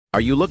Are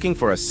you looking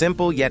for a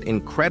simple yet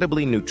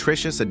incredibly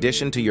nutritious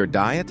addition to your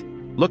diet?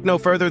 Look no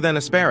further than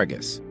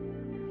asparagus.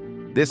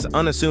 This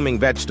unassuming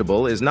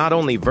vegetable is not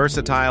only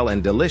versatile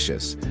and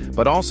delicious,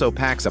 but also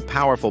packs a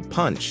powerful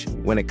punch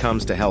when it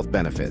comes to health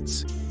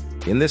benefits.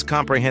 In this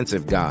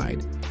comprehensive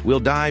guide, we'll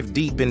dive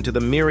deep into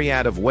the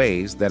myriad of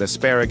ways that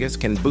asparagus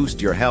can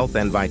boost your health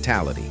and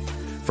vitality,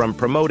 from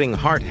promoting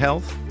heart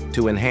health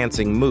to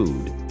enhancing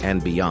mood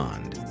and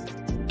beyond.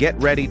 Get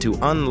ready to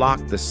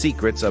unlock the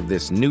secrets of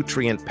this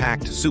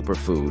nutrient-packed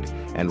superfood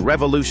and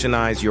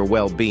revolutionize your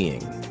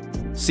well-being.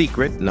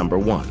 Secret number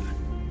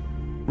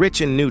 1.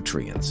 Rich in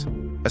nutrients.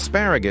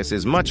 Asparagus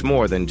is much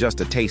more than just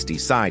a tasty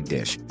side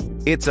dish.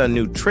 It's a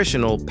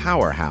nutritional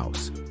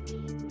powerhouse.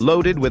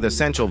 Loaded with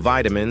essential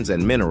vitamins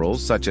and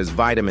minerals such as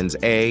vitamins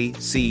A,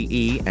 C,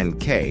 E, and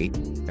K,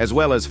 as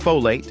well as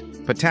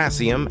folate,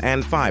 potassium,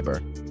 and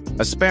fiber,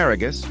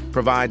 asparagus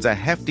provides a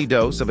hefty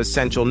dose of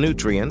essential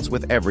nutrients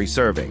with every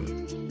serving.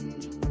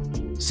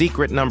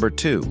 Secret number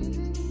 2.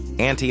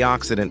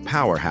 Antioxidant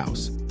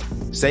powerhouse.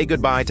 Say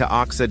goodbye to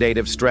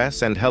oxidative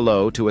stress and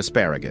hello to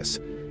asparagus.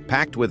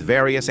 Packed with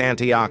various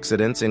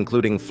antioxidants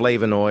including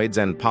flavonoids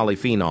and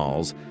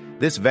polyphenols,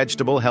 this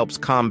vegetable helps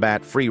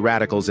combat free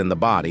radicals in the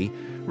body,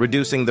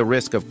 reducing the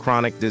risk of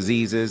chronic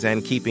diseases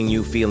and keeping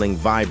you feeling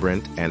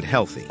vibrant and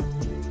healthy.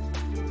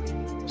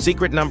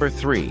 Secret number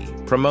 3.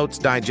 Promotes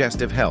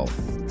digestive health.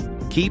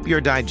 Keep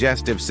your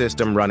digestive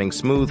system running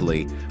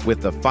smoothly with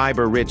the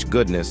fiber-rich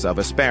goodness of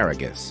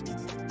asparagus.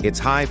 Its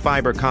high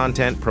fiber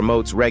content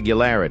promotes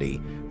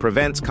regularity,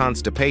 prevents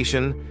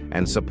constipation,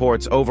 and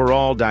supports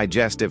overall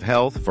digestive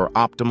health for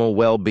optimal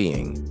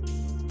well-being.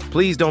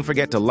 Please don't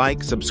forget to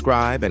like,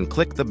 subscribe, and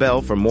click the bell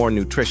for more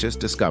nutritious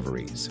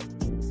discoveries.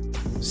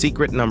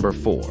 Secret number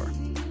 4.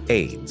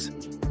 AIDS.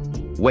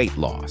 Weight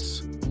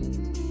loss.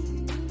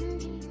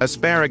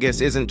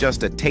 Asparagus isn't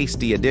just a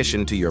tasty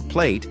addition to your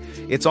plate,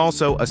 it's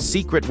also a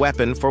secret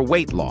weapon for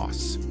weight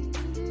loss.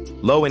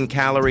 Low in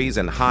calories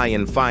and high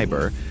in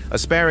fiber,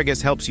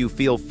 asparagus helps you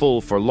feel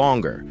full for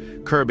longer,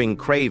 curbing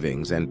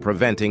cravings and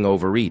preventing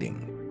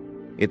overeating.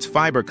 Its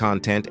fiber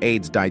content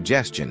aids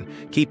digestion,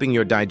 keeping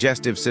your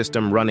digestive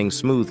system running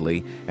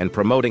smoothly and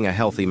promoting a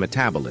healthy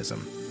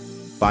metabolism.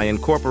 By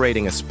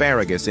incorporating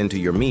asparagus into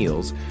your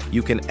meals,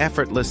 you can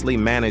effortlessly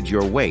manage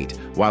your weight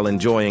while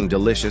enjoying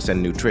delicious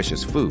and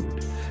nutritious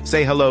food.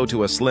 Say hello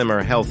to a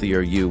slimmer, healthier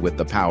you with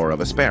the power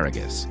of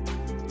asparagus.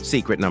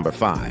 Secret number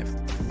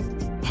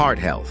 5. Heart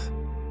health.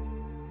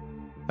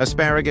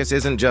 Asparagus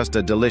isn't just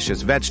a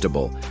delicious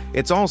vegetable,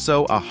 it's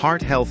also a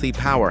heart-healthy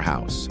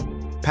powerhouse.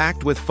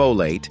 Packed with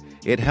folate,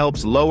 it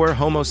helps lower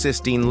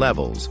homocysteine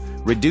levels,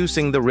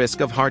 reducing the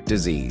risk of heart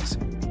disease.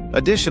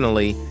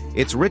 Additionally,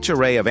 its rich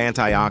array of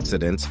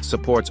antioxidants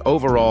supports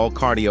overall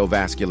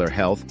cardiovascular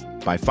health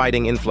by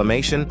fighting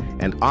inflammation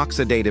and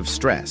oxidative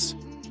stress.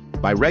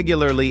 By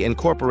regularly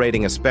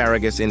incorporating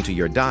asparagus into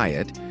your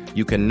diet,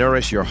 you can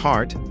nourish your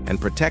heart and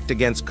protect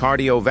against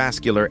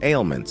cardiovascular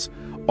ailments,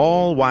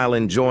 all while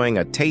enjoying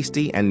a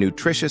tasty and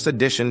nutritious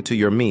addition to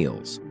your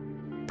meals.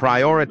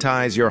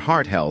 Prioritize your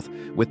heart health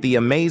with the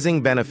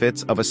amazing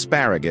benefits of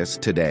asparagus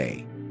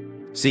today.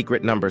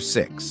 Secret number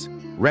 6.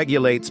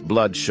 Regulates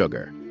blood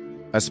sugar.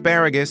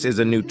 Asparagus is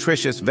a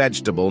nutritious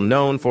vegetable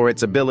known for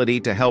its ability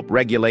to help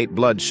regulate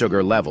blood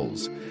sugar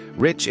levels.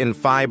 Rich in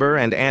fiber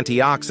and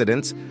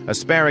antioxidants,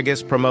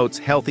 asparagus promotes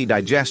healthy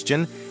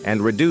digestion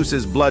and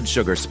reduces blood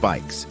sugar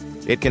spikes.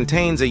 It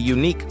contains a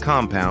unique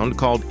compound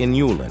called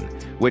inulin,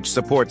 which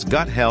supports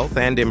gut health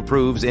and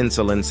improves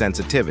insulin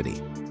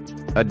sensitivity.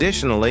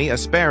 Additionally,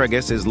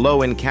 asparagus is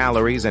low in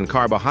calories and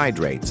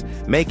carbohydrates,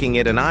 making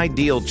it an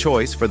ideal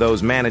choice for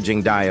those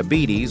managing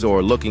diabetes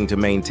or looking to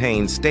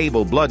maintain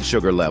stable blood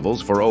sugar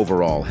levels for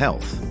overall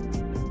health.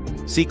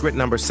 Secret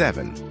number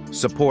 7.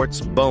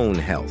 Supports bone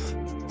health.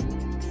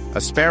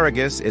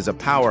 Asparagus is a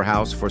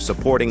powerhouse for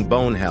supporting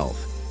bone health,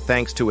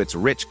 thanks to its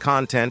rich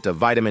content of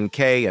vitamin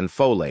K and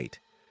folate.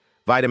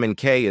 Vitamin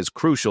K is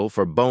crucial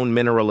for bone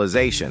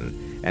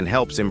mineralization and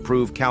helps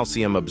improve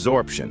calcium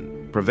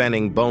absorption,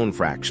 preventing bone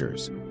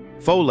fractures.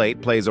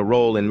 Folate plays a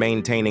role in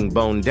maintaining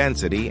bone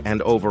density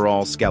and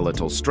overall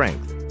skeletal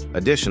strength.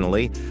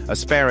 Additionally,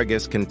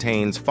 asparagus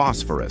contains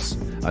phosphorus,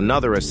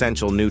 another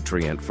essential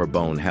nutrient for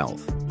bone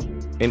health.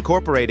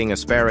 Incorporating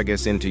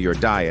asparagus into your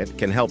diet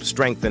can help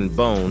strengthen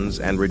bones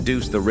and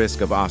reduce the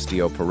risk of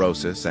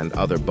osteoporosis and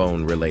other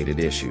bone-related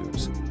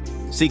issues.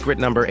 Secret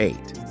number 8.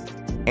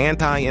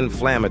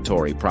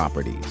 Anti-inflammatory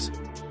properties.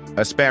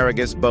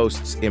 Asparagus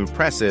boasts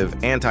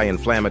impressive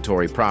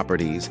anti-inflammatory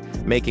properties,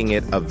 making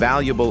it a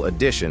valuable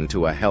addition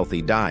to a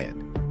healthy diet.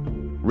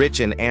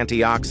 Rich in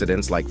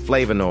antioxidants like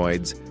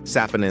flavonoids,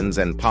 saponins,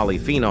 and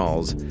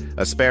polyphenols,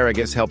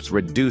 asparagus helps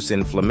reduce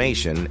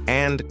inflammation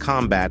and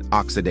combat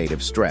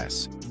oxidative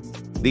stress.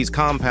 These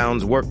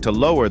compounds work to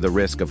lower the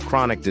risk of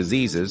chronic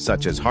diseases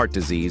such as heart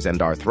disease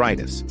and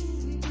arthritis.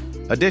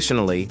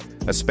 Additionally,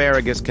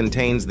 asparagus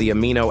contains the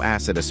amino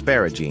acid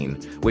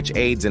asparagine, which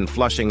aids in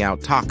flushing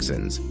out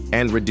toxins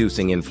and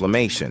reducing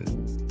inflammation.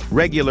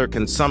 Regular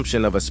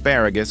consumption of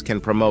asparagus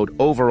can promote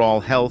overall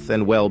health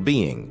and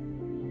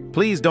well-being.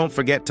 Please don't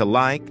forget to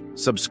like,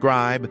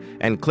 subscribe,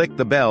 and click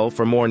the bell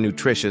for more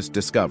nutritious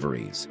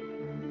discoveries.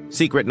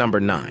 Secret number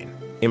 9.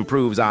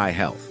 Improves eye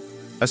health.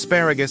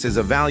 Asparagus is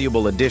a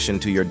valuable addition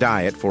to your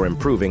diet for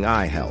improving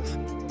eye health.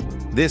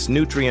 This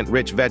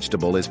nutrient-rich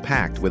vegetable is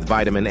packed with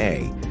vitamin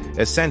A,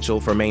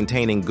 essential for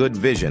maintaining good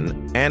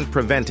vision and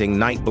preventing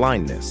night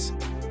blindness.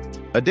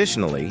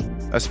 Additionally,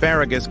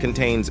 asparagus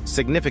contains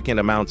significant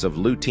amounts of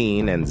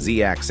lutein and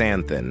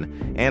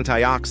zeaxanthin,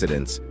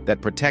 antioxidants that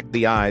protect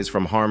the eyes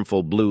from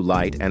harmful blue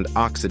light and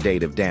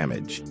oxidative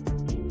damage.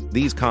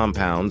 These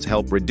compounds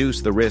help reduce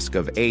the risk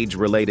of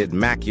age-related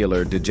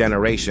macular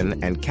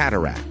degeneration and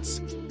cataracts,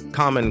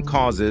 common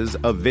causes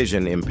of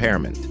vision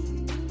impairment.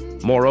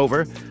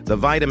 Moreover, the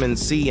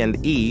vitamins C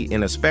and E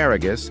in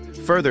asparagus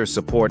further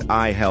support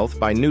eye health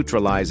by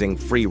neutralizing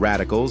free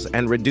radicals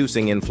and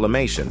reducing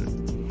inflammation.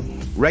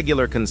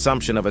 Regular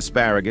consumption of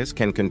asparagus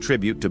can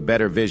contribute to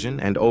better vision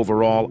and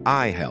overall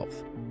eye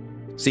health.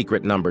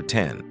 Secret number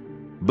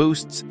 10.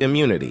 Boosts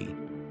immunity.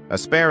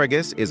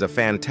 Asparagus is a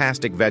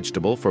fantastic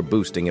vegetable for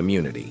boosting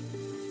immunity.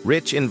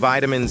 Rich in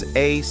vitamins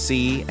A,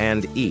 C,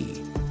 and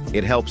E,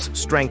 it helps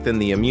strengthen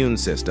the immune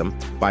system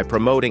by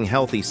promoting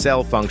healthy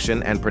cell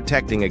function and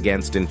protecting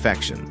against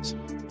infections.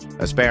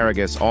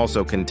 Asparagus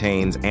also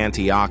contains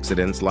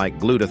antioxidants like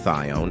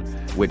glutathione,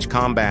 which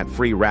combat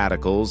free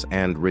radicals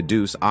and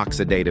reduce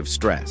oxidative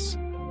stress.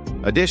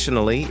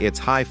 Additionally, its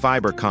high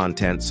fiber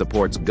content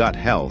supports gut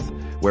health,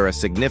 where a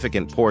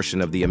significant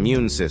portion of the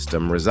immune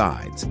system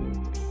resides.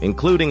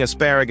 Including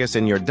asparagus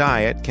in your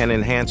diet can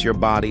enhance your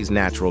body's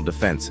natural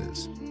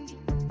defenses.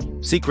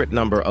 Secret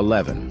number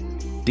 11.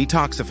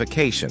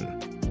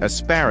 Detoxification.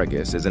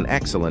 Asparagus is an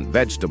excellent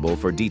vegetable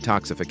for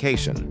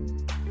detoxification.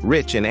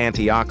 Rich in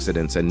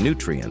antioxidants and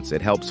nutrients,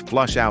 it helps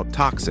flush out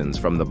toxins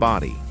from the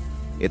body.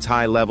 Its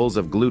high levels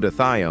of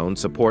glutathione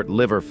support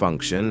liver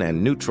function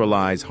and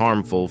neutralize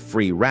harmful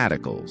free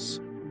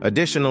radicals.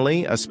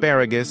 Additionally,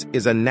 asparagus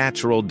is a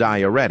natural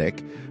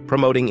diuretic,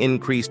 promoting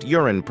increased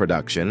urine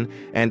production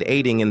and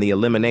aiding in the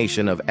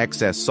elimination of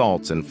excess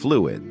salts and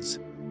fluids.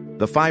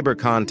 The fiber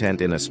content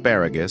in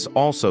asparagus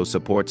also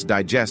supports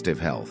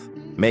digestive health,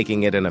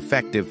 making it an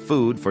effective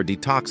food for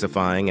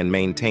detoxifying and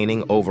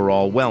maintaining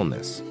overall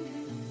wellness.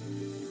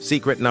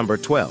 Secret number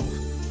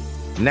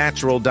 12.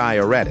 Natural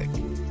diuretic.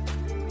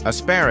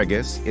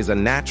 Asparagus is a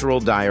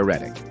natural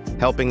diuretic,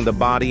 helping the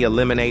body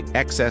eliminate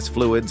excess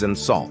fluids and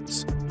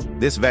salts.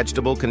 This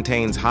vegetable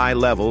contains high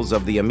levels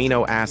of the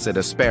amino acid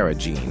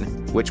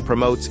asparagine, which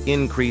promotes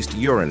increased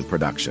urine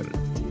production.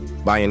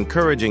 By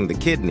encouraging the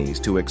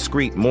kidneys to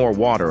excrete more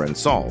water and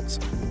salts,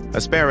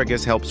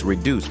 asparagus helps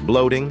reduce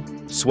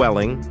bloating,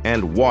 swelling,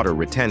 and water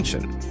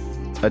retention.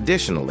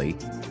 Additionally,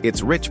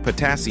 its rich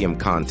potassium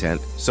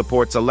content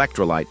supports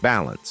electrolyte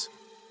balance.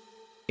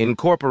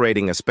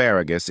 Incorporating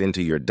asparagus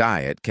into your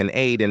diet can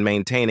aid in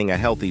maintaining a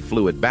healthy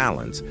fluid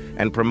balance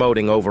and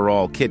promoting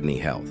overall kidney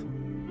health.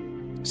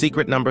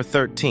 Secret number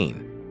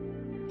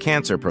 13.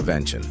 Cancer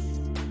prevention.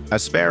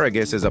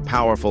 Asparagus is a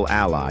powerful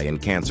ally in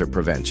cancer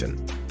prevention,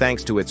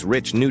 thanks to its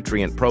rich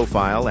nutrient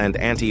profile and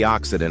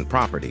antioxidant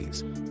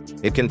properties.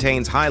 It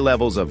contains high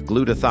levels of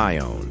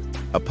glutathione,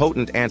 a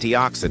potent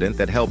antioxidant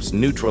that helps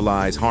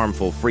neutralize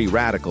harmful free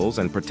radicals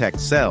and protect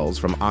cells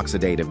from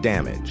oxidative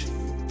damage.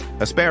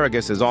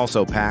 Asparagus is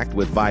also packed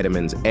with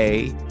vitamins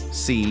A,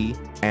 C,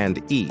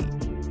 and E,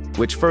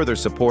 which further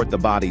support the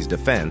body's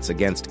defense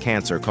against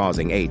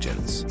cancer-causing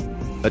agents.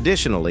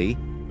 Additionally,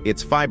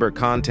 its fiber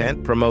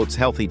content promotes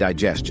healthy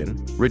digestion,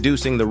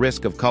 reducing the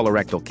risk of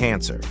colorectal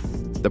cancer.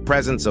 The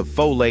presence of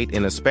folate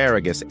in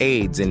asparagus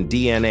aids in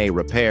DNA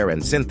repair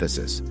and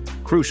synthesis,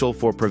 crucial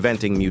for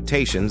preventing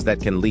mutations that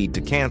can lead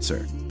to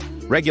cancer.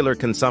 Regular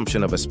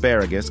consumption of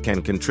asparagus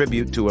can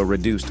contribute to a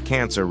reduced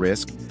cancer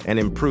risk and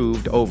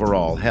improved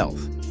overall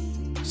health.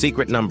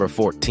 Secret number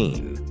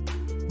 14.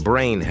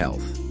 Brain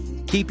health.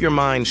 Keep your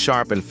mind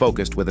sharp and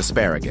focused with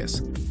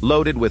asparagus.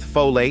 Loaded with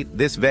folate,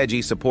 this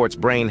veggie supports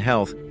brain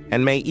health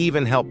and may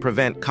even help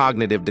prevent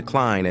cognitive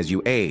decline as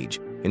you age,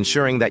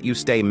 ensuring that you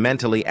stay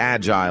mentally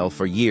agile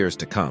for years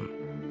to come.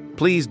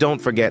 Please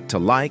don't forget to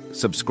like,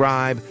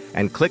 subscribe,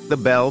 and click the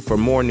bell for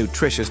more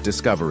nutritious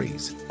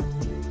discoveries.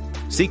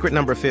 Secret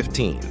number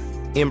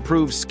 15.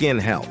 Improves skin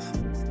health.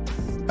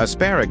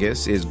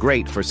 Asparagus is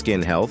great for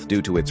skin health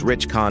due to its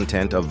rich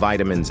content of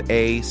vitamins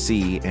A,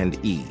 C,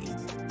 and E.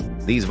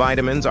 These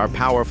vitamins are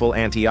powerful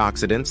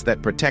antioxidants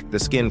that protect the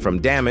skin from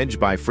damage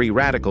by free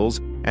radicals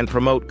and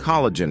promote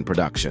collagen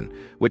production,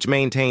 which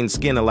maintains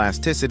skin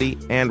elasticity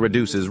and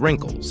reduces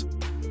wrinkles.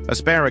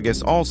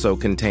 Asparagus also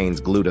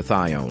contains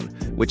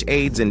glutathione, which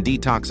aids in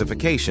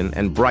detoxification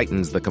and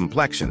brightens the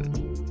complexion.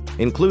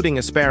 Including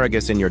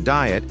asparagus in your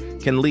diet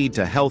can lead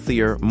to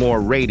healthier,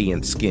 more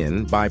radiant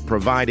skin by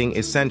providing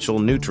essential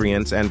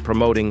nutrients and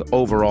promoting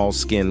overall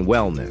skin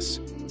wellness.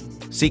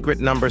 Secret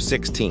number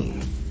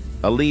 16.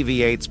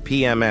 Alleviates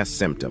PMS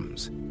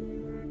symptoms.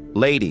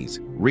 Ladies,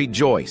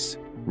 rejoice!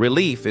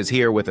 Relief is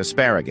here with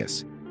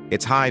asparagus.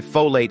 Its high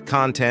folate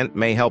content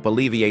may help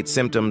alleviate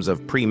symptoms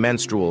of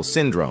premenstrual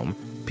syndrome,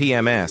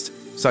 PMS,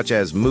 such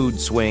as mood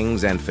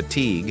swings and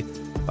fatigue,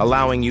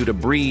 allowing you to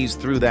breeze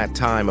through that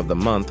time of the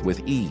month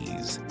with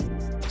ease.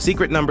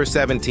 Secret number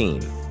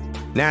 17,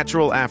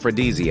 natural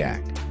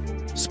aphrodisiac.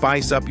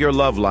 Spice up your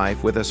love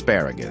life with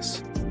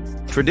asparagus.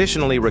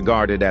 Traditionally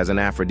regarded as an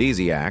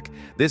aphrodisiac,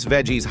 this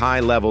veggie's high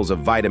levels of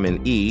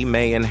vitamin E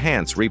may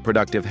enhance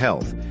reproductive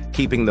health,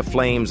 keeping the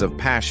flames of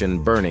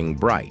passion burning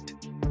bright.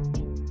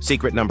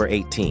 Secret number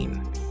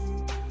 18,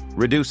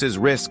 reduces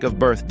risk of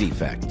birth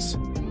defects.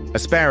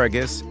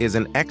 Asparagus is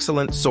an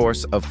excellent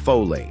source of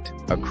folate,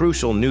 a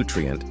crucial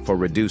nutrient for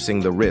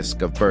reducing the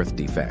risk of birth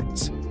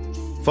defects.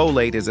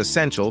 Folate is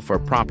essential for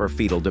proper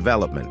fetal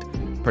development,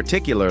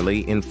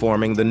 particularly in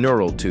forming the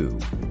neural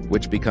tube,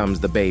 which becomes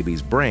the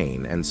baby's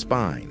brain and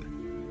spine.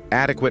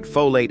 Adequate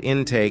folate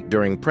intake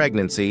during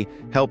pregnancy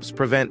helps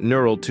prevent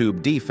neural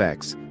tube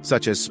defects,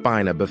 such as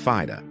spina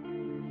bifida.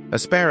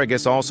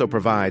 Asparagus also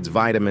provides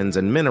vitamins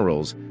and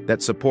minerals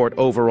that support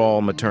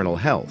overall maternal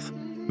health,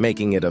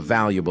 making it a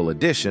valuable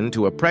addition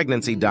to a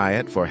pregnancy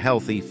diet for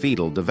healthy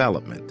fetal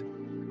development.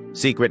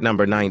 Secret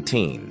number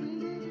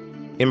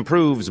 19,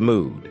 improves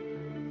mood.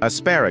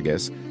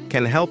 Asparagus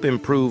can help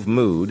improve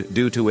mood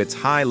due to its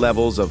high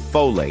levels of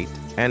folate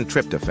and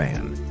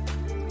tryptophan.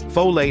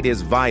 Folate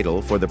is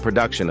vital for the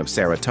production of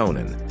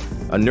serotonin,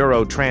 a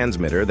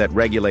neurotransmitter that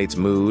regulates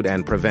mood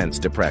and prevents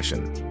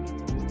depression.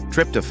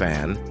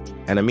 Tryptophan,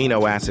 an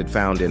amino acid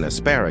found in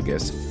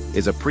asparagus,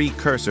 is a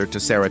precursor to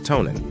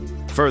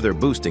serotonin, further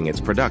boosting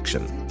its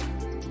production.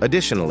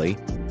 Additionally,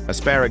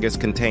 asparagus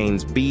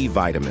contains B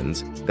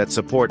vitamins that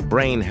support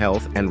brain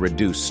health and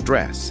reduce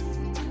stress.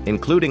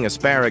 Including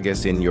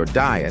asparagus in your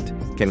diet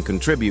can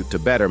contribute to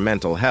better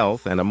mental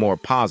health and a more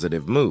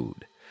positive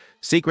mood.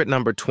 Secret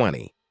number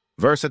 20,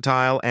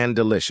 versatile and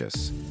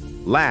delicious.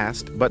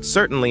 Last, but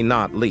certainly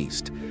not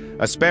least,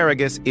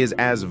 asparagus is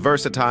as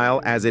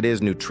versatile as it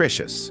is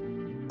nutritious.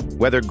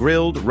 Whether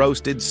grilled,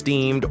 roasted,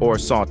 steamed, or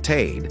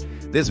sautéed,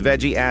 this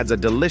veggie adds a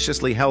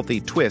deliciously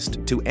healthy twist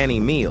to any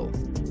meal,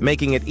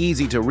 making it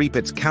easy to reap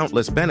its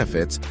countless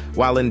benefits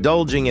while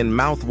indulging in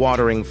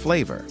mouth-watering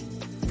flavor.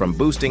 From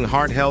boosting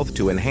heart health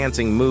to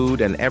enhancing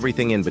mood and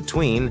everything in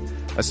between,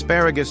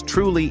 asparagus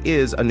truly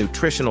is a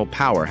nutritional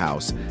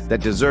powerhouse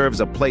that deserves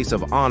a place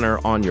of honor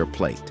on your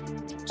plate.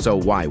 So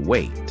why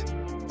wait?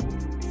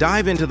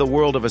 Dive into the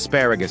world of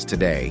asparagus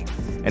today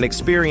and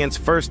experience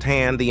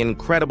firsthand the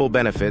incredible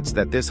benefits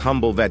that this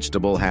humble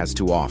vegetable has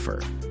to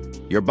offer.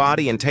 Your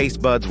body and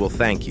taste buds will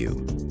thank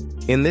you.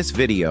 In this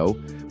video,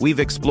 we've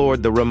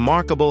explored the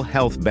remarkable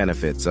health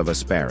benefits of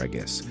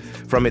asparagus,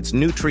 from its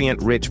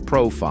nutrient-rich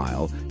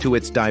profile to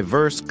its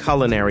diverse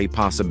culinary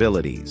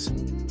possibilities.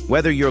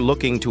 Whether you're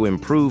looking to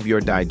improve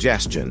your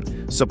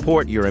digestion,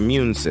 support your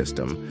immune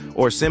system,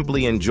 or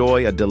simply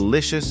enjoy a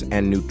delicious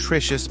and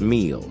nutritious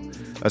meal,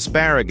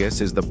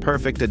 asparagus is the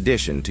perfect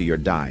addition to your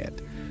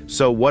diet.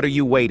 So what are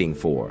you waiting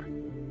for?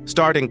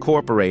 Start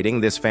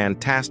incorporating this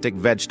fantastic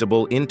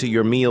vegetable into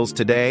your meals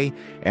today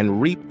and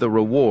reap the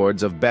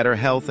rewards of better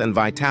health and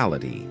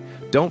vitality.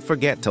 Don't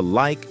forget to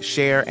like,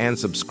 share, and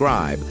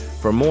subscribe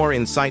for more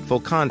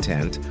insightful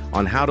content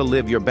on how to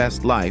live your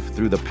best life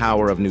through the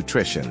power of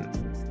nutrition.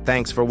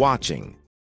 Thanks for watching.